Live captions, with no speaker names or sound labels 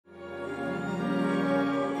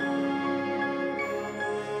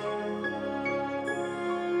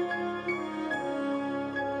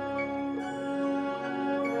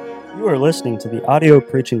You are listening to the audio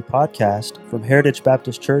preaching podcast from Heritage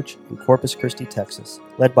Baptist Church in Corpus Christi, Texas,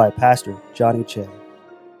 led by Pastor Johnny Che.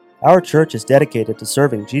 Our church is dedicated to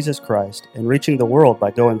serving Jesus Christ and reaching the world by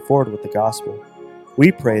going forward with the gospel.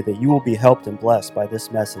 We pray that you will be helped and blessed by this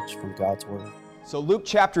message from God's Word. So Luke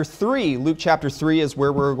chapter 3 is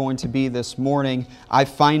where we're going to be this morning. I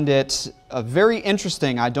find it very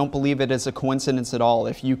interesting. I don't believe it is a coincidence at all.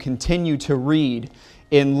 If you continue to read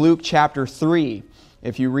in Luke chapter 3,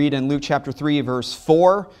 if you read in Luke chapter 3, verse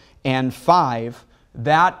 4 and 5,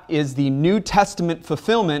 that is the New Testament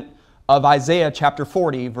fulfillment of Isaiah chapter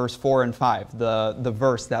 40, verse 4 and 5, the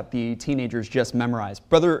verse that the teenagers just memorized.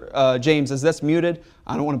 Brother James, is this muted?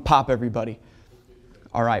 I don't want to pop everybody.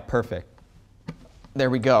 All right, perfect. There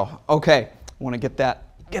we go. Okay, I want to get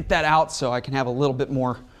that out so I can have a little bit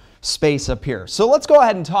more space up here. So let's go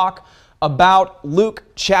ahead and talk about Luke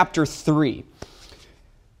chapter 3.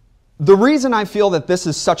 The reason I feel that this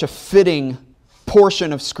is such a fitting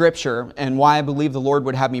portion of Scripture and why I believe the Lord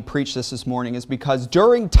would have me preach this morning is because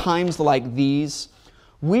during times like these,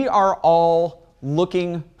 we are all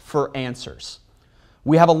looking for answers.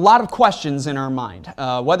 We have a lot of questions in our mind.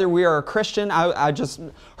 Whether we are a Christian, I just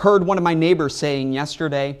heard one of my neighbors saying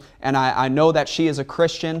yesterday, and I know that she is a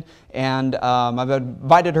Christian, and I've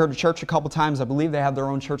invited her to church a couple times. I believe they have their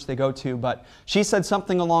own church they go to, but she said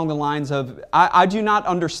something along the lines of, I do not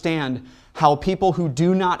understand how people who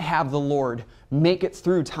do not have the Lord make it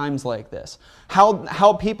through times like this.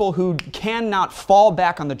 How people who cannot fall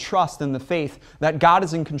back on the trust and the faith that God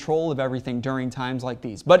is in control of everything during times like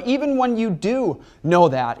these. But even when you do know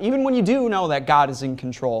that, God is in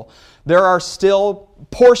control, there are still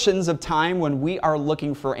portions of time when we are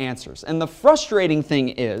looking for answers. And the frustrating thing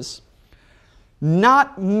is,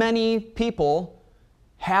 not many people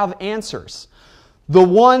have answers. The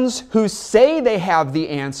ones who say they have the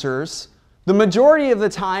answers, the majority of the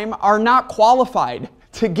time, are not qualified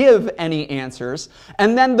to give any answers.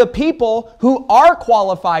 And then the people who are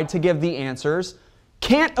qualified to give the answers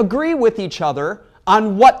can't agree with each other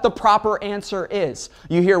on what the proper answer is.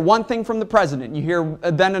 You hear one thing from the president, you hear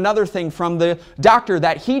then another thing from the doctor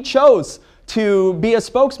that he chose to be a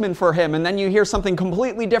spokesman for him, and then you hear something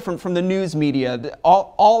completely different from the news media,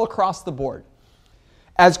 all across the board.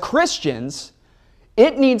 As Christians,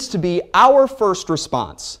 it needs to be our first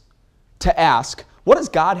response to ask, what does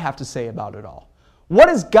God have to say about it all? What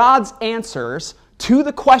is God's answers to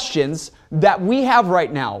the questions that we have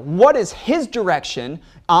right now? What is His direction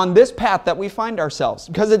on this path that we find ourselves?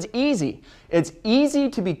 Because it's easy. It's easy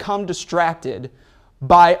to become distracted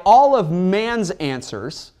by all of man's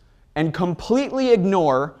answers and completely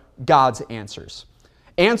ignore God's answers.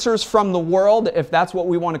 Answers from the world, if that's what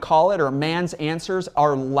we want to call it, or man's answers,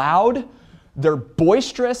 are loud, they're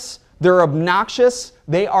boisterous, they're obnoxious,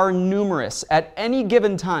 they are numerous. At any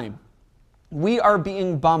given time, we are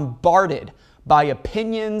being bombarded by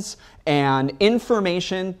opinions and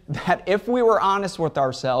information that, if we were honest with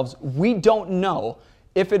ourselves, we don't know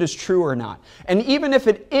if it is true or not. And even if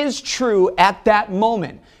it is true at that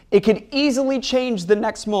moment, it could easily change the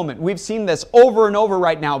next moment. We've seen this over and over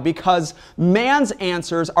right now because man's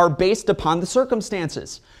answers are based upon the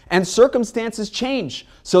circumstances. And circumstances change,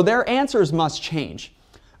 so their answers must change.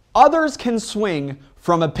 Others can swing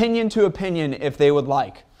from opinion to opinion if they would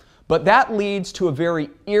like, but that leads to a very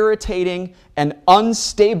irritating and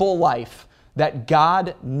unstable life that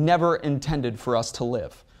God never intended for us to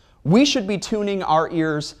live. We should be tuning our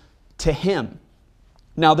ears to Him.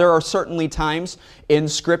 Now, there are certainly times in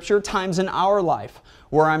Scripture, times in our life,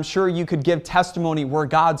 where I'm sure you could give testimony where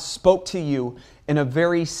God spoke to you in a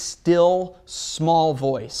very still, small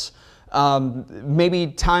voice. Maybe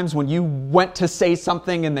times when you went to say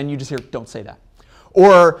something and then you just hear, don't say that.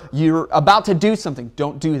 Or you're about to do something,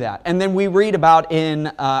 don't do that. And then we read about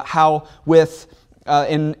in how with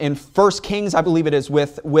in 1 Kings, I believe it is,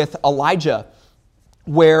 with Elijah,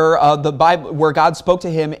 where where God spoke to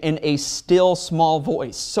him in a still small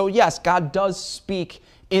voice. So yes, God does speak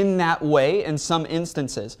in that way in some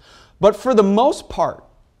instances. But for the most part,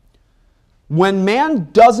 when man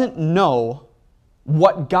doesn't know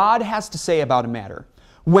what God has to say about a matter,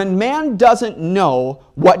 when man doesn't know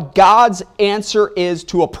what God's answer is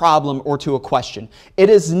to a problem or to a question,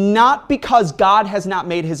 it is not because God has not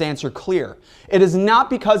made His answer clear. It is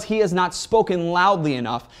not because He has not spoken loudly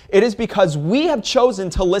enough. It is because we have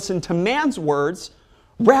chosen to listen to man's words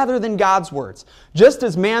rather than God's words. Just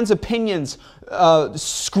as man's opinions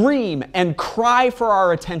scream and cry for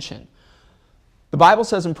our attention, the Bible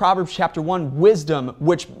says in Proverbs chapter 1, wisdom,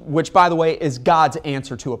 which by the way is God's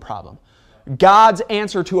answer to a problem. God's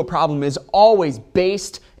answer to a problem is always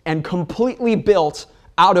based and completely built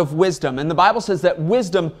out of wisdom. And the Bible says that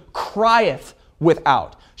wisdom crieth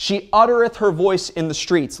without. She uttereth her voice in the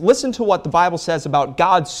streets. Listen to what the Bible says about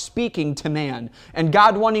God speaking to man and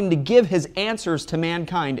God wanting to give his answers to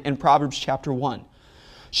mankind in Proverbs chapter 1.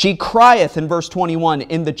 She crieth, in verse 21,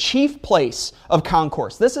 in the chief place of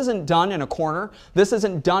concourse. This isn't done in a corner. This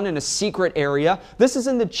isn't done in a secret area. This is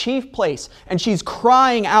in the chief place. And she's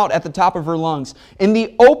crying out at the top of her lungs. In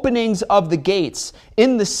the openings of the gates,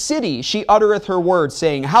 in the city, she uttereth her words,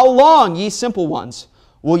 saying, How long, ye simple ones,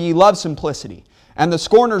 will ye love simplicity? And the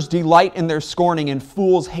scorners delight in their scorning, and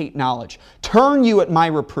fools hate knowledge. Turn you at my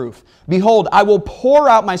reproof. Behold, I will pour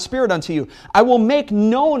out my spirit unto you. I will make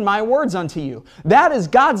known my words unto you. That is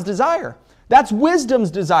God's desire. That's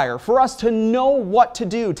wisdom's desire, for us to know what to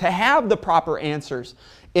do, to have the proper answers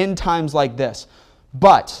in times like this.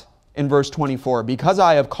 But, in verse 24, because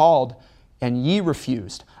I have called, and ye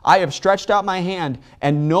refused. I have stretched out my hand,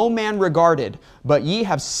 and no man regarded. But ye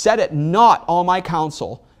have set at naught all my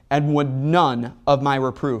counsel, and would none of my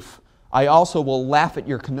reproof. I also will laugh at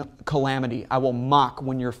your calamity. I will mock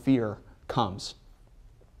when your fear comes.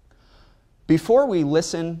 Before we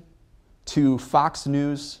listen to Fox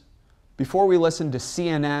News, before we listen to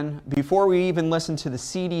CNN, before we even listen to the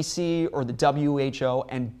CDC or the WHO,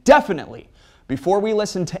 and definitely before we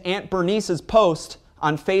listen to Aunt Bernice's post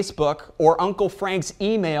on Facebook or Uncle Frank's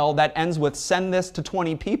email that ends with send this to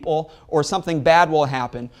 20 people or something bad will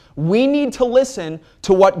happen, we need to listen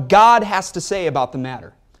to what God has to say about the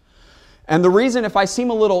matter. And the reason if I seem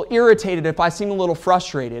a little irritated, if I seem a little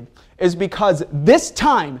frustrated, is because this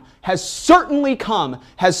time has certainly come,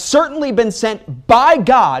 has certainly been sent by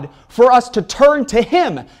God for us to turn to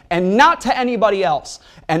Him and not to anybody else.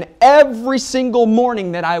 And every single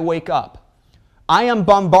morning that I wake up, I am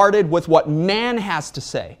bombarded with what man has to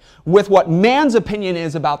say, with what man's opinion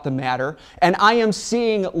is about the matter, and I am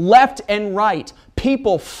seeing left and right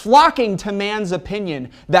people flocking to man's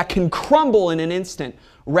opinion that can crumble in an instant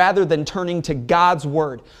rather than turning to God's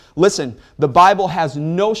Word. Listen, the Bible has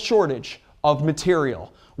no shortage of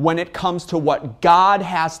material when it comes to what God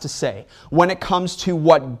has to say, when it comes to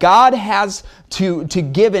what God has to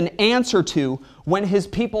give an answer to when His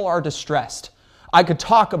people are distressed. I could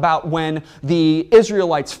talk about when the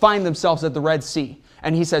Israelites find themselves at the Red Sea.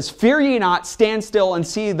 And He says, Fear ye not, stand still and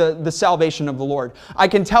see the salvation of the Lord. I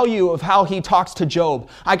can tell you of how He talks to Job.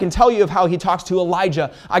 I can tell you of how He talks to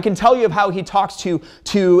Elijah. I can tell you of how He talks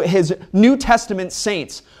to His New Testament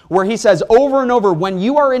saints, where He says over and over, when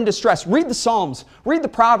you are in distress, read the Psalms, read the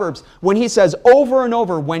Proverbs, when He says over and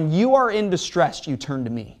over, when you are in distress, you turn to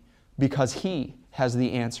me, because He has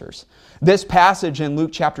the answers. This passage in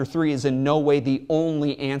Luke chapter 3 is in no way the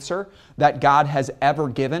only answer that God has ever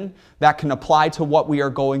given that can apply to what we are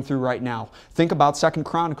going through right now. Think about 2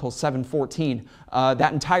 Chronicles 7:14,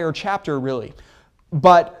 that entire chapter really.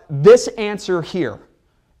 But this answer here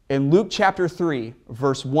in Luke chapter 3,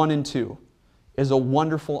 verse 1 and 2, is a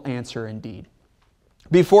wonderful answer indeed.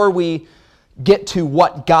 Before we get to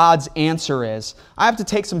what God's answer is, I have to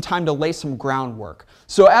take some time to lay some groundwork.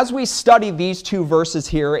 So as we study these two verses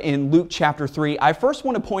here in Luke chapter 3, I first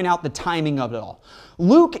want to point out the timing of it all.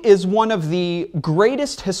 Luke is one of the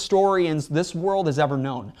greatest historians this world has ever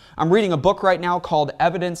known. I'm reading a book right now called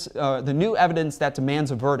Evidence, The New Evidence That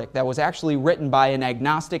Demands a Verdict, that was actually written by an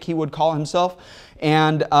agnostic, he would call himself,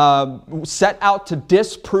 and set out to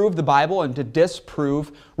disprove the Bible and to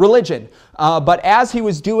disprove religion. But as he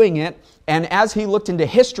was doing it, and as he looked into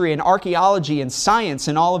history and archaeology and science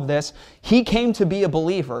and all of this, he came to be a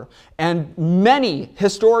believer. And many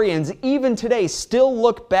historians, even today, still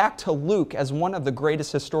look back to Luke as one of the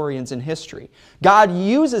greatest historians in history. God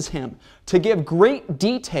uses him to give great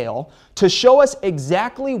detail to show us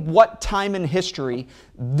exactly what time in history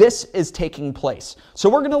this is taking place. So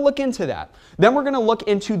we're going to look into that. Then we're going to look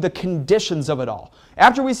into the conditions of it all.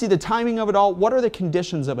 After we see the timing of it all, what are the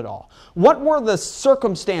conditions of it all? What were the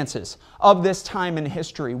circumstances of this time in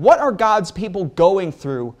history? What are God's people going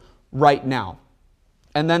through right now?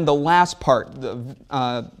 And then the last part,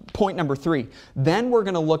 point number 3, then we're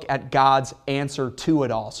going to look at God's answer to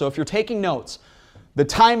it all. So if you're taking notes, the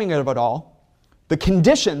timing of it all, the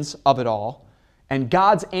conditions of it all, and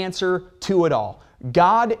God's answer to it all.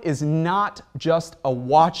 God is not just a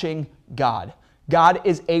watching God. God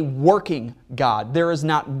is a working God. There is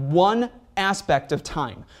not one aspect of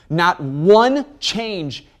time, not one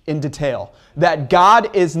change in detail that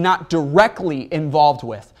God is not directly involved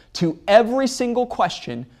with. To every single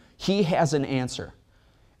question, He has an answer.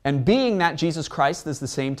 And being that Jesus Christ is the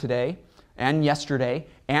same today and yesterday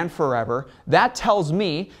and forever, that tells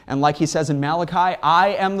me, and like He says in Malachi, I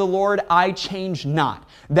am the Lord, I change not.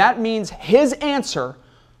 That means His answer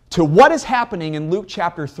to what is happening in Luke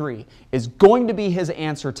chapter 3 is going to be his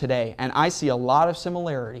answer today. And I see a lot of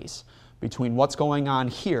similarities between what's going on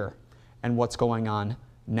here and what's going on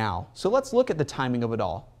now. So let's look at the timing of it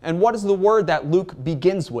all. And what is the word that Luke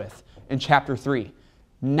begins with in chapter 3?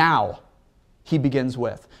 Now, he begins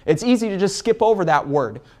with. It's easy to just skip over that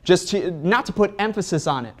word, not to put emphasis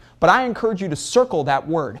on it. But I encourage you to circle that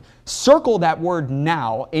word. Circle that word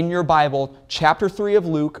now in your Bible, chapter 3 of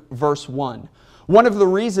Luke, verse 1. One of the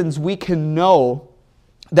reasons we can know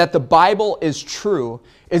that the Bible is true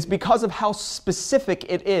is because of how specific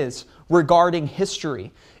it is regarding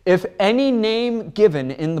history. If any name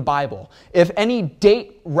given in the Bible, if any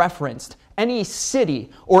date referenced, any city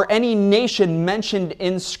or any nation mentioned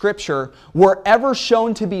in Scripture were ever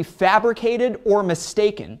shown to be fabricated or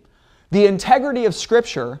mistaken, the integrity of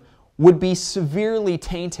Scripture would be severely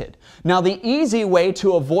tainted. Now, the easy way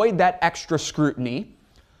to avoid that extra scrutiny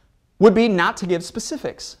would be not to give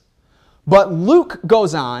specifics. But Luke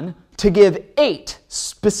goes on to give 8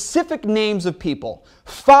 specific names of people,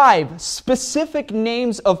 5 specific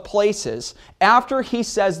names of places after he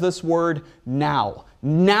says this word now.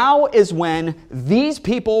 Now is when these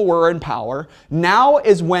people were in power. Now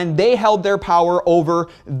is when they held their power over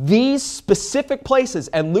these specific places.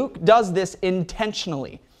 And Luke does this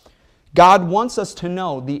intentionally. God wants us to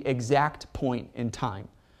know the exact point in time.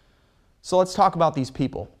 So let's talk about these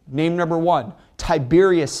people. Name number 1,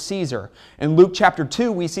 Tiberius Caesar. In Luke chapter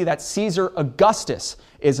 2, we see that Caesar Augustus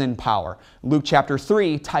is in power. Luke chapter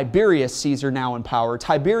 3, Tiberius Caesar now in power.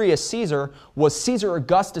 Tiberius Caesar was Caesar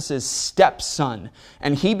Augustus's stepson,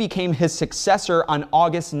 and he became his successor on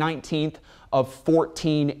August 19th of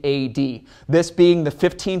 14 AD. This being the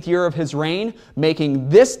 15th year of his reign, making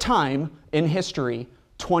this time in history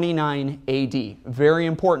 29 AD. Very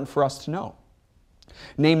important for us to know.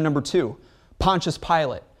 Name number 2, Pontius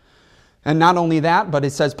Pilate. And not only that, but it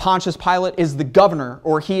says Pontius Pilate is the governor,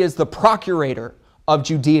 or he is the procurator of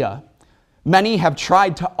Judea. Many have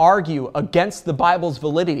tried to argue against the Bible's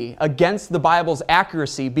validity, against the Bible's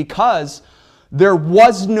accuracy, because there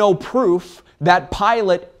was no proof that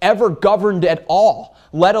Pilate ever governed at all,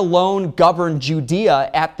 let alone govern Judea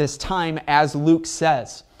at this time, as Luke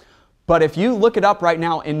says. But if you look it up right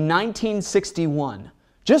now, in 1961,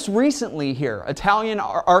 just recently here, Italian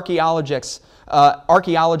archaeologists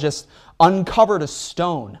uncovered a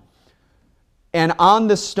stone. And on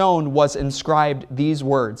the stone was inscribed these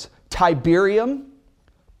words: Tiberium,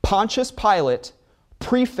 Pontius Pilate,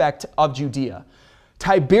 prefect of Judea.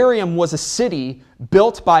 Tiberium was a city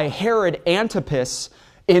built by Herod Antipas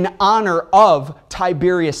in honor of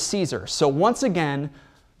Tiberius Caesar. So once again,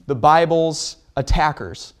 the Bible's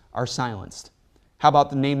attackers are silenced. How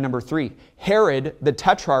about the name number 3? Herod, the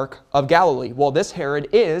Tetrarch of Galilee. Well, this Herod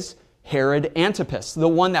is Herod Antipas, the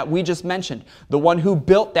one that we just mentioned, the one who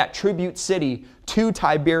built that tribute city to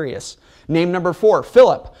Tiberius. Name number 4,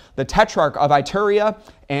 Philip, the Tetrarch of Iturea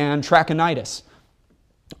and Trachonitis.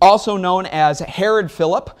 Also known as Herod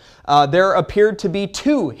Philip, there appeared to be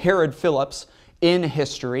 2 Herod Philips in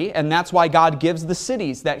history, and that's why God gives the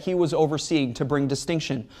cities that he was overseeing to bring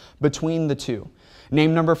distinction between the 2.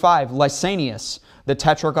 Name number 5, Lysanias, the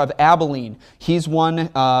Tetrarch of Abilene. He's one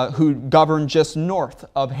who governed just north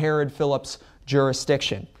of Herod Philip's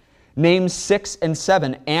jurisdiction. Names 6 and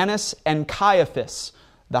 7, Annas and Caiaphas,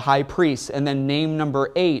 the high priests. And then name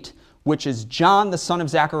number 8, which is John, the son of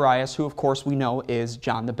Zacharias, who of course we know is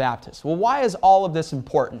John the Baptist. Well, why is all of this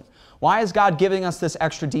important? Why is God giving us this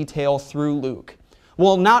extra detail through Luke?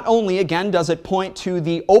 Well, not only, again, does it point to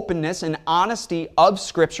the openness and honesty of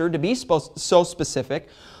Scripture to be so specific,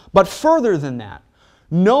 but further than that,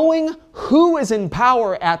 knowing who is in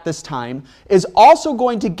power at this time is also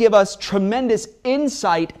going to give us tremendous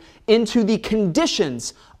insight into the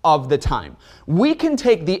conditions of the time. We can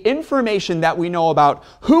take the information that we know about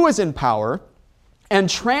who is in power and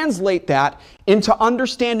translate that into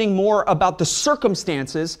understanding more about the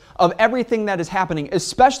circumstances of everything that is happening,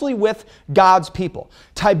 especially with God's people.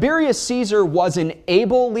 Tiberius Caesar was an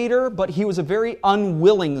able leader, but he was a very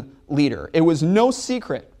unwilling leader. It was no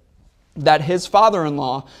secret that his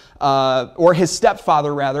father-in-law, or his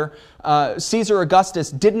stepfather rather, Caesar Augustus,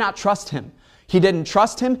 did not trust him. He didn't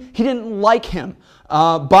trust him. He didn't like him.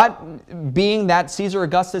 But being that Caesar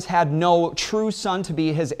Augustus had no true son to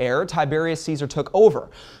be his heir, Tiberius Caesar took over.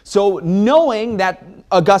 So knowing that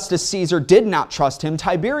Augustus Caesar did not trust him,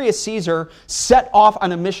 Tiberius Caesar set off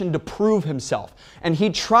on a mission to prove himself. And he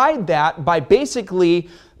tried that by basically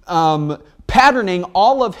patterning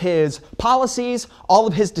all of his policies, all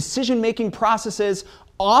of his decision-making processes,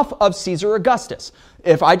 off of Caesar Augustus.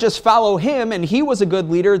 If I just follow him and he was a good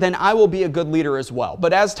leader, then I will be a good leader as well.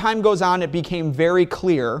 But as time goes on, it became very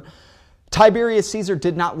clear Tiberius Caesar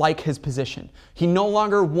did not like his position. He no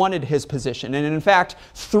longer wanted his position. And in fact,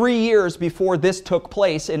 3 years before this took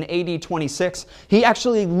place in AD 26, he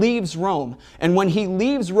actually leaves Rome. And when he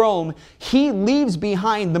leaves Rome, he leaves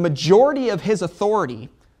behind the majority of his authority.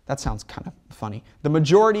 That sounds kind of funny. The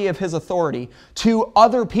majority of his authority to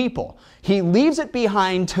other people. He leaves it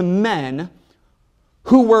behind to men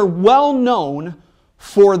who were well known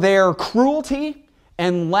for their cruelty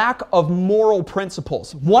and lack of moral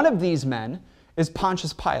principles. One of these men is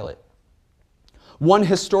Pontius Pilate. One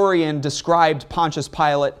historian described Pontius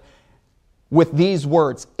Pilate with these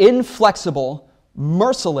words: inflexible,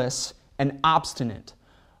 merciless, and obstinate.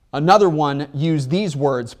 Another one used these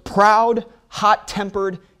words: proud,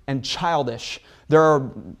 hot-tempered, and childish. There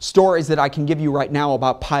are stories that I can give you right now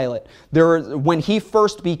about Pilate. When he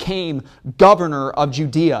first became governor of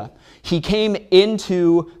Judea, he came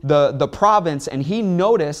into the province and he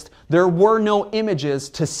noticed there were no images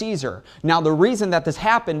to Caesar. Now, the reason that this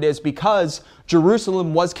happened is because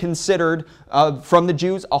Jerusalem was considered, from the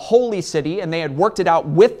Jews, a holy city, and they had worked it out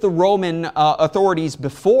with the Roman authorities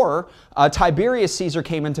before Tiberius Caesar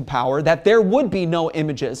came into power, that there would be no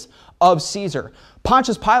images of Caesar.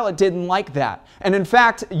 Pontius Pilate didn't like that. And in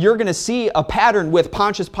fact, you're going to see a pattern with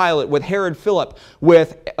Pontius Pilate, with Herod Philip,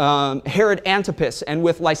 with Herod Antipas, and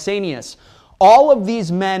with Lysanias. All of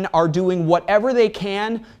these men are doing whatever they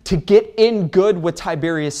can to get in good with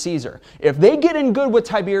Tiberius Caesar. If they get in good with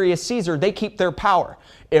Tiberius Caesar, they keep their power.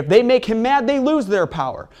 If they make him mad, they lose their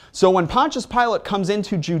power. So when Pontius Pilate comes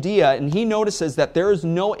into Judea and he notices that there is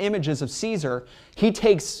no images of Caesar, he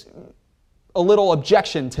takes a little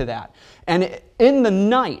objection to that. And in the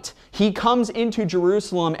night, he comes into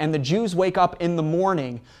Jerusalem and the Jews wake up in the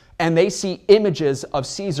morning and they see images of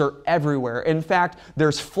Caesar everywhere. In fact,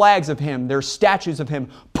 there's flags of him, there's statues of him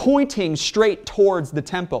pointing straight towards the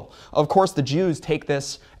temple. Of course, the Jews take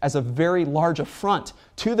this as a very large affront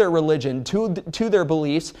to their religion, to their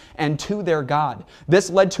beliefs, and to their God.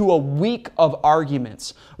 This led to a week of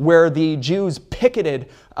arguments where the Jews picketed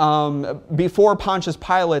before Pontius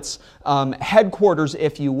Pilate's headquarters,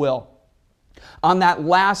 if you will. On that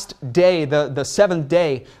last day, the seventh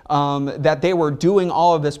day, that they were doing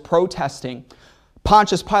all of this protesting,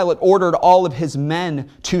 Pontius Pilate ordered all of his men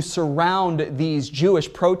to surround these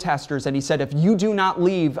Jewish protesters, and he said, if you do not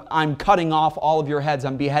leave, I'm cutting off all of your heads.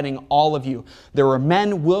 I'm beheading all of you. There were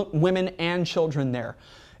men, women, and children there.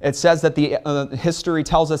 It says that history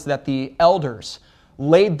tells us that the elders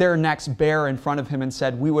laid their necks bare in front of him and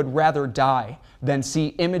said, we would rather die than see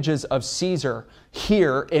images of Caesar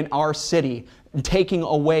here in our city, taking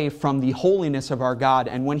away from the holiness of our God.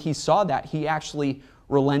 And when he saw that, he actually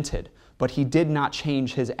relented, but he did not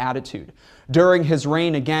change his attitude. During his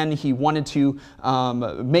reign, again, he wanted to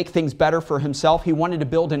make things better for himself. He wanted to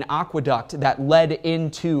build an aqueduct that led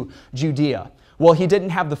into Judea. Well, he didn't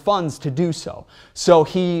have the funds to do so. So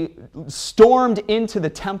he stormed into the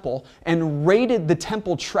temple and raided the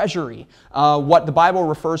temple treasury, what the Bible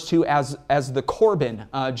refers to as the Corban,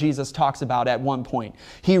 Jesus talks about at one point.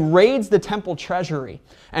 He raids the temple treasury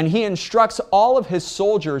and he instructs all of his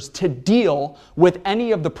soldiers to deal with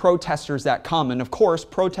any of the protesters that come. And of course,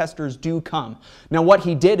 protesters do come. Now, what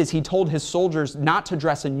he did is he told his soldiers not to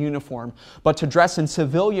dress in uniform, but to dress in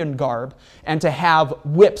civilian garb and to have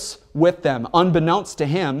whips with them. Unbeknownst to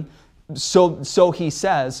him, so he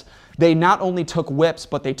says, they not only took whips,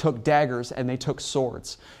 but they took daggers and they took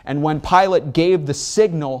swords. And when Pilate gave the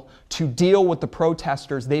signal to deal with the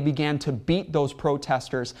protesters, they began to beat those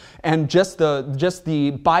protesters and just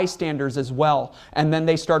the bystanders as well. And then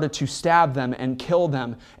they started to stab them and kill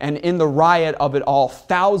them. And in the riot of it all,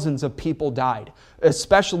 thousands of people died,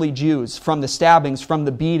 especially Jews, from the stabbings, from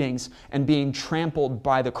the beatings, and being trampled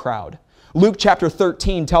by the crowd. Luke chapter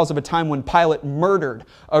 13 tells of a time when Pilate murdered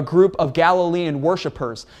a group of Galilean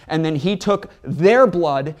worshipers, and then he took their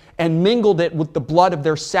blood and mingled it with the blood of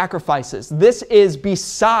their sacrifices. This is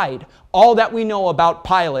beside all that we know about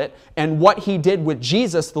Pilate and what he did with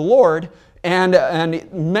Jesus the Lord, and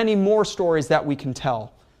many more stories that we can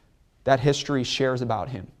tell that history shares about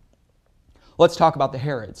him. Let's talk about the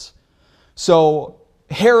Herods. So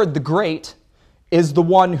Herod the Great is the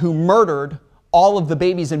one who murdered all of the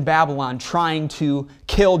babies in Babylon trying to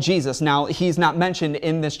kill Jesus. Now, he's not mentioned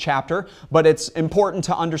in this chapter, but it's important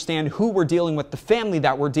to understand who we're dealing with, the family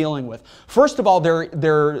that we're dealing with. First of all,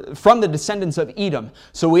 they're from the descendants of Edom.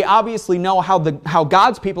 So we obviously know how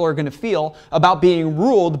God's people are going to feel about being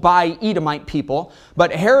ruled by Edomite people.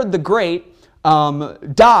 But Herod the Great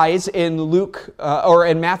dies in Luke or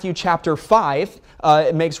in Matthew chapter 5.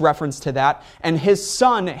 It makes reference to that. And his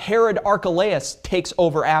son, Herod Archelaus, takes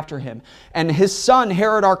over after him. And his son,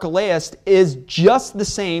 Herod Archelaus, is just the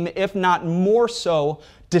same, if not more so,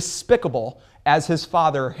 despicable as his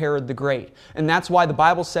father, Herod the Great. And that's why the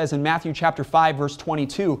Bible says in Matthew chapter 5, verse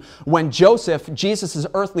 22, when Joseph, Jesus'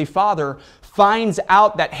 earthly father, finds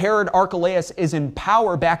out that Herod Archelaus is in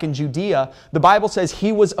power back in Judea, the Bible says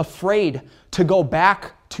he was afraid to go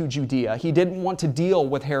back to Judea. He didn't want to deal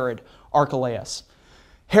with Herod Archelaus.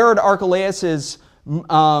 Herod Archelaus is,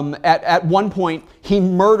 at one point, he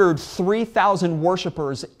murdered 3,000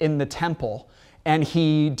 worshipers in the temple, and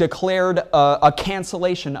he declared a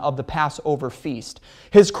cancellation of the Passover feast.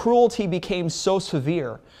 His cruelty became so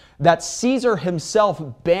severe that Caesar himself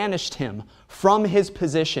banished him from his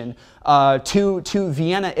position to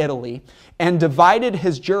Vienna, Italy, and divided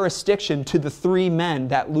his jurisdiction to the three men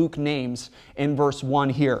that Luke names in verse 1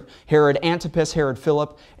 here: Herod Antipas, Herod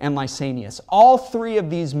Philip, and Lysanias. All three of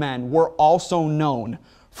these men were also known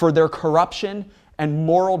for their corruption and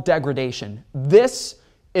moral degradation. This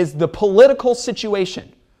is the political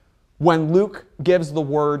situation when Luke gives the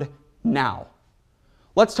word now.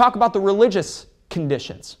 Let's talk about the religious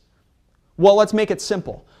conditions. Well, let's make it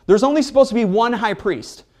simple. There's only supposed to be one high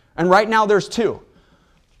priest, and right now there's two.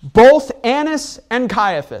 Both Annas and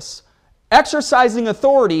Caiaphas exercising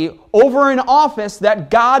authority over an office that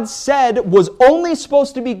God said was only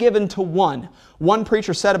supposed to be given to one. One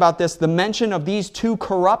preacher said about this, the mention of these two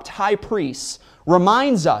corrupt high priests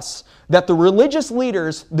reminds us that the religious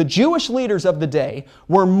leaders, the Jewish leaders of the day,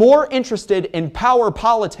 were more interested in power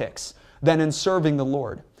politics than in serving the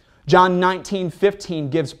Lord. John 19:15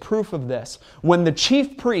 gives proof of this. When the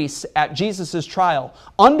chief priests at Jesus' trial,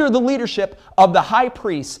 under the leadership of the high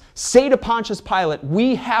priests, say to Pontius Pilate,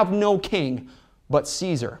 "We have no king but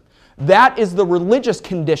Caesar." That is the religious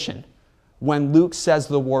condition when Luke says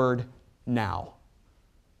the word now.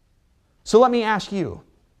 So let me ask you,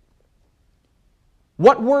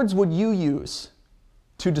 what words would you use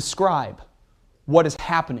to describe what is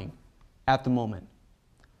happening at the moment?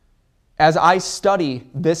 As I study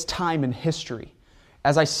this time in history,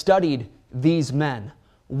 as I studied these men,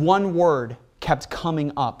 one word kept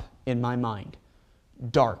coming up in my mind: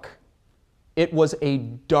 dark. It was a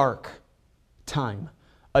dark time.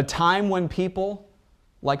 A time when people,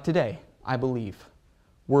 like today, I believe,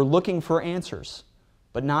 were looking for answers,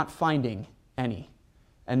 but not finding any.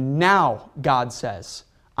 And now, God says,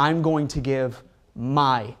 I'm going to give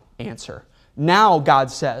my answer. Now,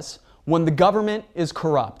 God says, when the government is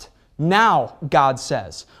corrupt, now, God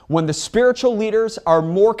says, when the spiritual leaders are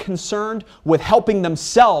more concerned with helping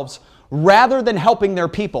themselves rather than helping their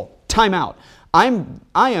people. Time out. I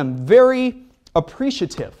am very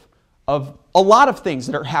appreciative of a lot of things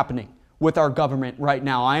that are happening with our government right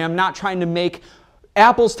now. I am not trying to make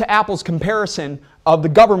apples to apples comparison of the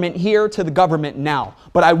government here to the government now.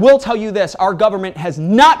 But I will tell you this, our government has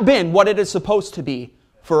not been what it is supposed to be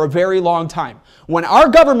for a very long time. When our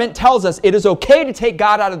government tells us it is okay to take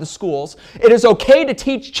God out of the schools, it is okay to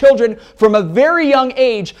teach children from a very young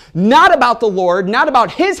age not about the Lord, not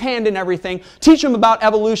about His hand in everything, teach them about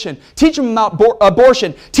evolution, teach them about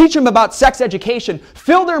abortion, teach them about sex education,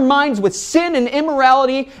 fill their minds with sin and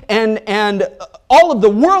immorality and all of the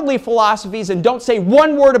worldly philosophies, and don't say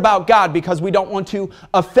one word about God because we don't want to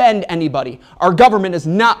offend anybody. Our government is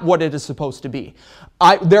not what it is supposed to be.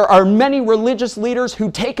 There are many religious leaders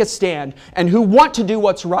who take a stand and who want to do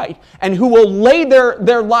what's right and who will lay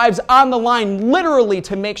their lives on the line literally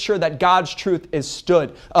to make sure that God's truth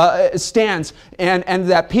stands and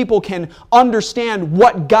that people can understand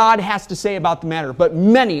what God has to say about the matter. But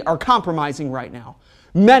many are compromising right now.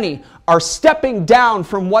 Many are stepping down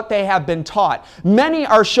from what they have been taught. Many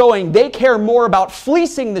are showing they care more about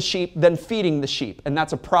fleecing the sheep than feeding the sheep, and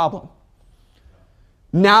that's a problem.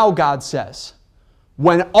 Now, God says,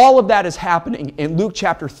 when all of that is happening in Luke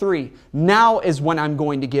chapter 3, now is when I'm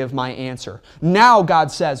going to give my answer. Now,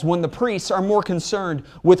 God says, when the priests are more concerned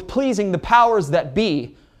with pleasing the powers that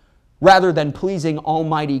be rather than pleasing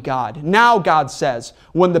Almighty God. Now, God says,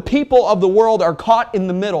 when the people of the world are caught in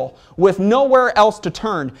the middle with nowhere else to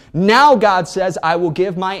turn, now God says, I will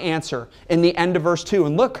give my answer in the end of verse 2.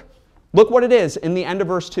 And look what it is in the end of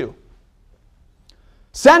verse 2.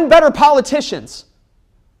 Send better politicians.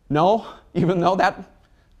 No, even though that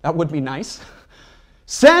would be nice.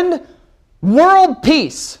 Send world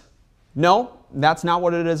peace. No, that's not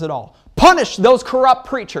what it is at all. Punish those corrupt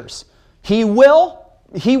preachers. He will,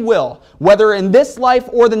 He will, whether in this life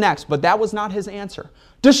or the next. But that was not his answer.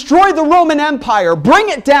 Destroy the Roman Empire. Bring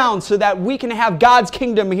it down so that we can have God's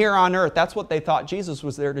kingdom here on earth. That's what they thought Jesus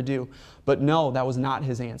was there to do. But no, that was not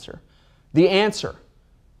his answer. The answer,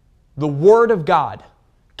 the Word of God,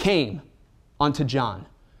 came unto John.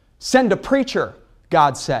 Send a preacher,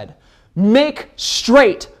 God said. Make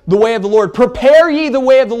straight the way of the Lord. Prepare ye the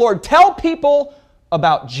way of the Lord. Tell people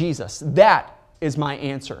about Jesus. That is my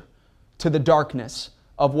answer to the darkness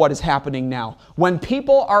of what is happening now. When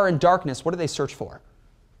people are in darkness, what do they search for?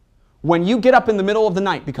 When you get up in the middle of the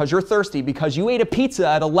night because you're thirsty, because you ate a pizza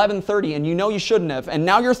at 11:30 and you know you shouldn't have, and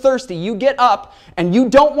now you're thirsty, you get up and you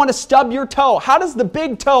don't want to stub your toe. How does the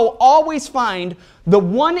big toe always find the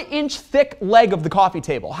 1-inch thick leg of the coffee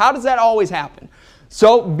table? How does that always happen?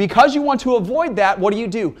 So because you want to avoid that, what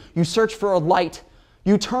do? You search for a light.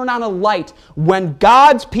 You turn on a light. When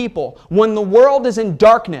God's people, when the world is in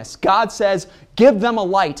darkness, God says, give them a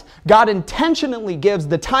light. God intentionally gives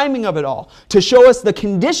the timing of it all to show us the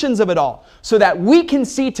conditions of it all so that we can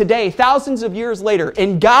see today, thousands of years later,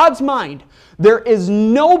 in God's mind, there is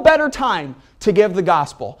no better time to give the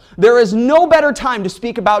gospel. There is no better time to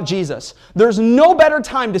speak about Jesus. There's no better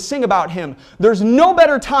time to sing about Him. There's no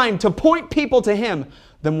better time to point people to Him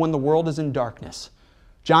than when the world is in darkness.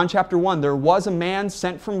 John chapter 1, there was a man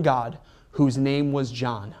sent from God whose name was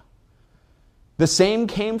John. The same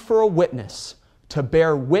came for a witness, to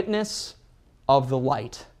bear witness of the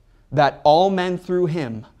light, that all men through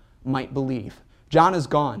him might believe. John is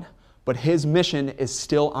gone, but his mission is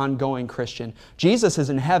still ongoing, Christian. Jesus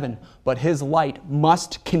is in heaven, but his light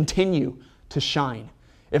must continue to shine.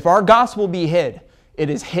 If our gospel be hid,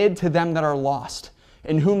 it is hid to them that are lost,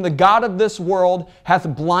 in whom the God of this world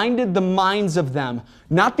hath blinded the minds of them.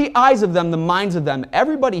 Not the eyes of them, the minds of them.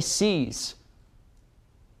 Everybody sees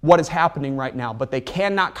what is happening right now, but they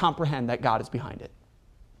cannot comprehend that God is behind it.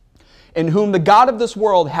 In whom the God of this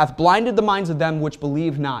world hath blinded the minds of them which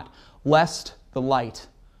believe not, lest the light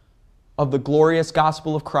of the glorious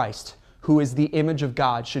gospel of Christ, who is the image of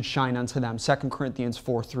God, should shine unto them. 2 Corinthians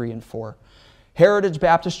 4:3 and 4. Heritage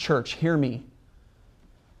Baptist Church, hear me.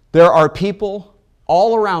 There are people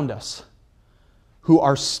all around us who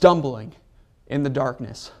are stumbling in the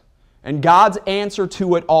darkness. And God's answer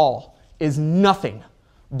to it all is nothing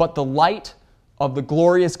but the light of the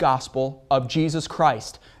glorious gospel of Jesus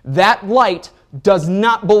Christ. That light does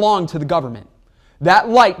not belong to the government. That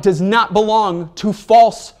light does not belong to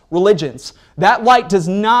false religions. That light does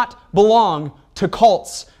not belong to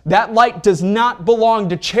cults. That light does not belong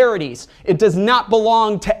to charities. It does not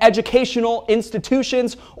belong to educational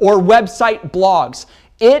institutions or website blogs.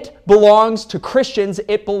 It belongs to Christians.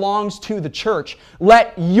 It belongs to the church.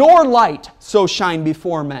 Let your light so shine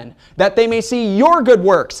before men, that they may see your good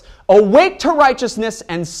works. Awake to righteousness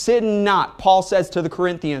and sin not, Paul says to the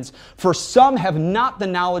Corinthians, for some have not the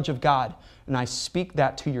knowledge of God. And I speak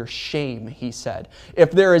that to your shame, he said.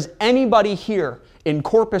 If there is anybody here in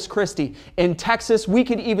Corpus Christi, in Texas, we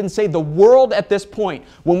could even say the world at this point,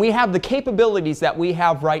 when we have the capabilities that we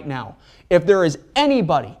have right now, if there is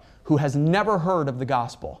anybody who has never heard of the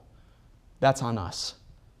gospel, that's on us.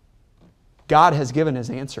 God has given His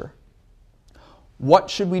answer. What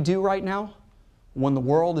should we do right now when the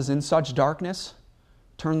world is in such darkness?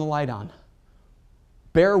 Turn the light on.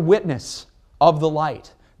 Bear witness of the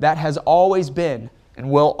light. That has always been and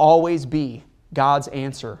will always be God's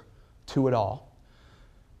answer to it all.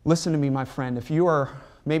 Listen to me, my friend. If you are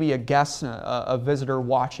maybe a guest, a visitor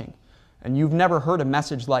watching, and you've never heard a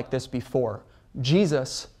message like this before,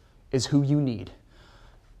 Jesus is who you need.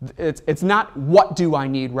 It's not what do I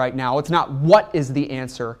need right now. It's not what is the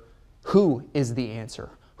answer. Who is the answer?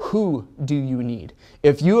 Who do you need?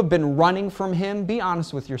 If you have been running from Him, be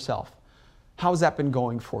honest with yourself. How's that been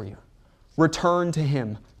going for you? Return to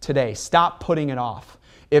Him today. Stop putting it off.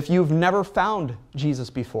 If you've never found Jesus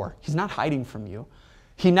before, He's not hiding from you.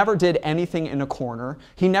 He never did anything in a corner.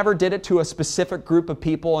 He never did it to a specific group of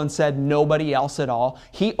people and said nobody else at all.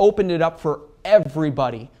 He opened it up for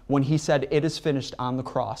everybody when He said it is finished on the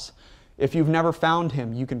cross. If you've never found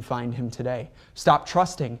Him, you can find Him today. Stop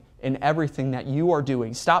trusting in everything that you are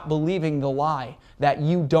doing. Stop believing the lie that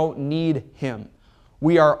you don't need Him.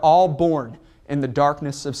 We are all born in the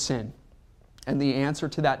darkness of sin. And the answer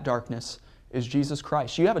to that darkness is Jesus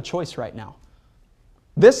Christ. You have a choice right now.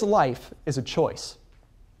 This life is a choice.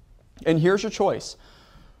 And here's your choice.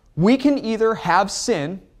 We can either have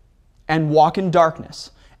sin and walk in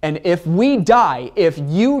darkness. And if we die, if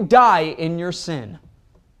you die in your sin,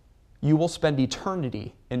 you will spend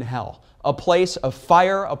eternity in hell. A place of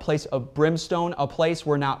fire, a place of brimstone, a place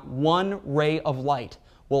where not one ray of light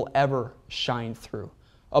will ever shine through.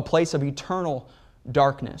 A place of eternal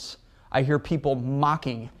darkness. I hear people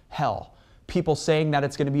mocking hell. People saying that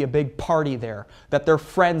it's going to be a big party there, that their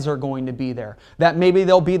friends are going to be there, that maybe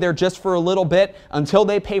they'll be there just for a little bit until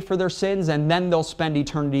they pay for their sins and then they'll spend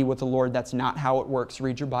eternity with the Lord. That's not how it works.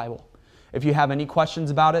 Read your Bible. If you have any questions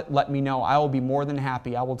about it, let me know. I will be more than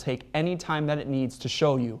happy. I will take any time that it needs to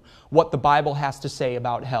show you what the Bible has to say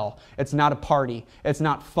about hell. It's not a party. It's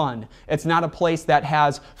not fun. It's not a place that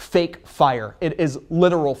has fake fire. It is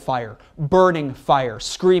literal fire, burning fire,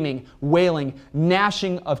 screaming, wailing,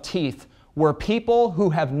 gnashing of teeth, where people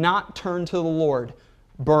who have not turned to the Lord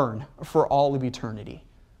burn for all of eternity.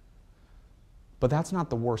 But that's not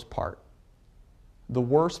the worst part. The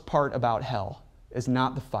worst part about hell is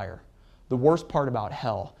not the fire. The worst part about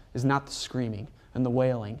hell is not the screaming and the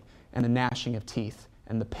wailing and the gnashing of teeth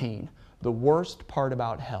and the pain. The worst part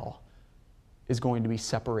about hell is going to be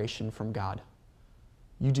separation from God.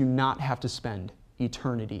 You do not have to spend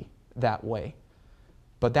eternity that way.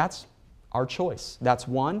 But that's our choice. That's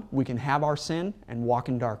one, we can have our sin and walk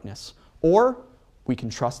in darkness. Or we can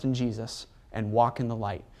trust in Jesus and walk in the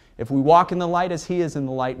light. If we walk in the light as He is in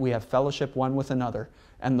the light, we have fellowship one with another.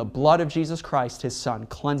 And the blood of Jesus Christ, His Son,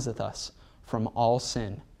 cleanseth us from all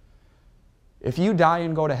sin. If you die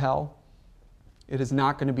and go to hell, it is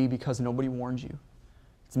not going to be because nobody warned you.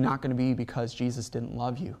 It's not going to be because Jesus didn't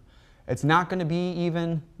love you. It's not going to be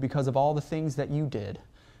even because of all the things that you did.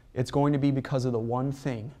 It's going to be because of the one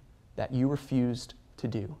thing that you refused to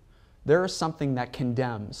do. There is something that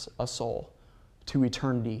condemns a soul to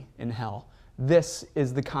eternity in hell. This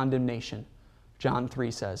is the condemnation. John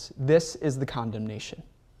 3 says, this is the condemnation.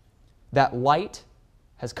 That light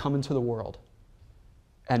has come into the world,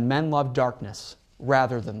 and men love darkness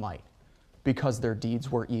rather than light because their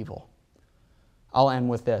deeds were evil. I'll end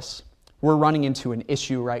with this. We're running into an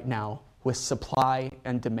issue right now with supply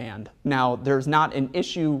and demand. Now, there's not an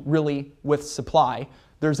issue really with supply.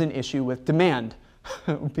 There's an issue with demand.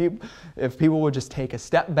 If people would just take a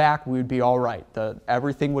step back, we would be all right.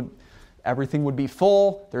 Everything would be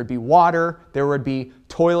full. There would be water. There would be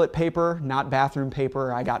toilet paper, not bathroom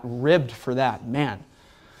paper. I got ribbed for that. Man.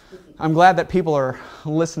 I'm glad that people are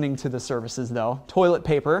listening to the services, though. Toilet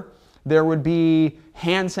paper. There would be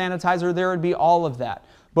hand sanitizer. There would be all of that.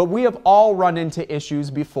 But we have all run into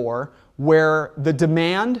issues before where the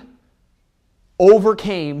demand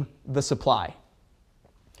overcame the supply.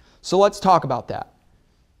 So let's talk about that.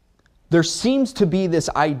 There seems to be this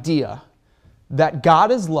idea that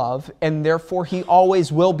God is love and therefore He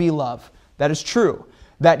always will be love. That is true.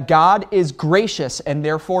 That God is gracious and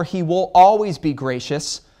therefore He will always be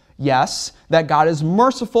gracious. Yes. That God is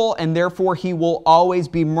merciful and therefore He will always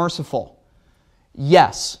be merciful.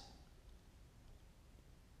 Yes.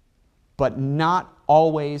 But not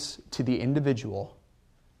always to the individual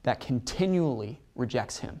that continually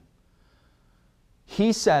rejects Him.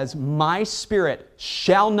 He says, my spirit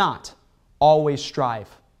shall not always strive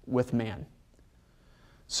with man.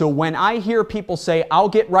 So when I hear people say, I'll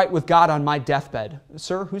get right with God on my deathbed,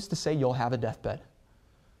 sir, who's to say you'll have a deathbed?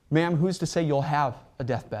 Ma'am, who's to say you'll have a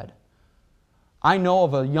deathbed? I know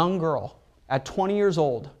of a young girl at 20 years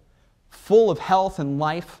old, full of health and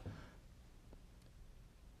life,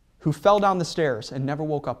 who fell down the stairs and never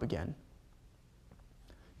woke up again.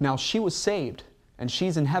 Now, she was saved, and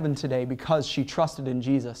she's in heaven today because she trusted in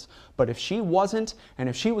Jesus. But if she wasn't, and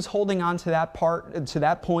if she was holding on to that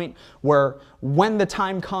point where when the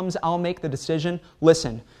time comes, I'll make the decision,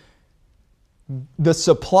 listen, the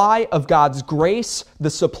supply of God's grace, the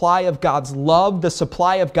supply of God's love, the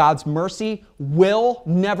supply of God's mercy will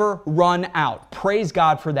never run out. Praise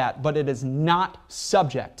God for that, but it is not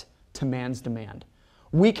subject to man's demand.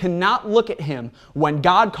 We cannot look at Him when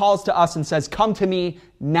God calls to us and says, come to me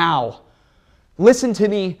now. Listen to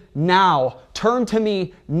me now. Turn to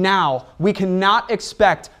me now. We cannot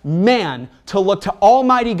expect man to look to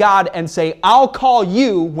Almighty God and say, I'll call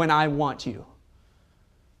you when I want you.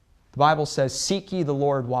 The Bible says, seek ye the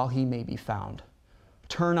Lord while He may be found.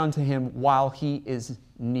 Turn unto Him while He is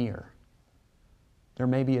near. There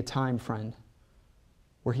may be a time, friend,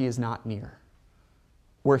 where He is not near,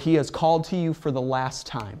 where He has called to you for the last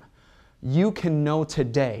time. You can know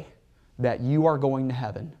today that you are going to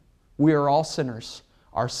heaven. We are all sinners.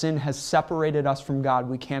 Our sin has separated us from God.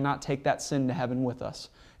 We cannot take that sin to heaven with us.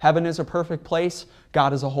 Heaven is a perfect place.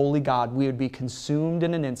 God is a holy God. We would be consumed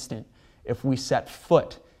in an instant if we set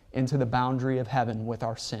foot into the boundary of heaven with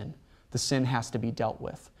our sin. The sin has to be dealt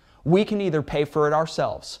with. We can either pay for it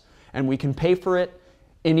ourselves, and we can pay for it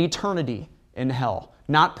in eternity in hell.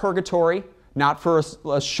 Not purgatory, not for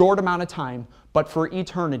a short amount of time, but for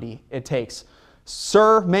eternity it takes.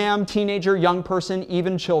 Sir, ma'am, teenager, young person,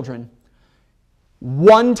 even children,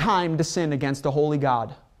 one time to sin against a holy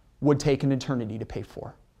God would take an eternity to pay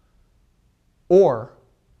for. Or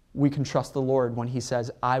we can trust the Lord when He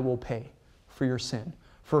says, I will pay for your sin.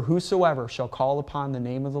 For whosoever shall call upon the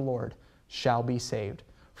name of the Lord shall be saved.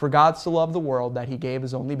 For God so loved the world that He gave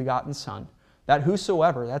His only begotten Son, that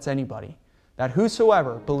whosoever, that's anybody, that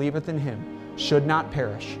whosoever believeth in Him should not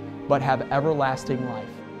perish, but have everlasting life.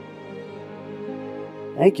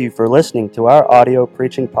 Thank you for listening to our audio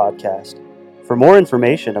preaching podcast. For more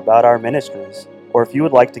information about our ministries, or if you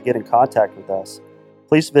would like to get in contact with us,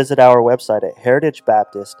 please visit our website at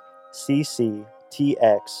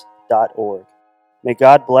heritagebaptistcctx.org. May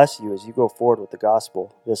God bless you as you go forward with the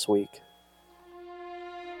gospel this week.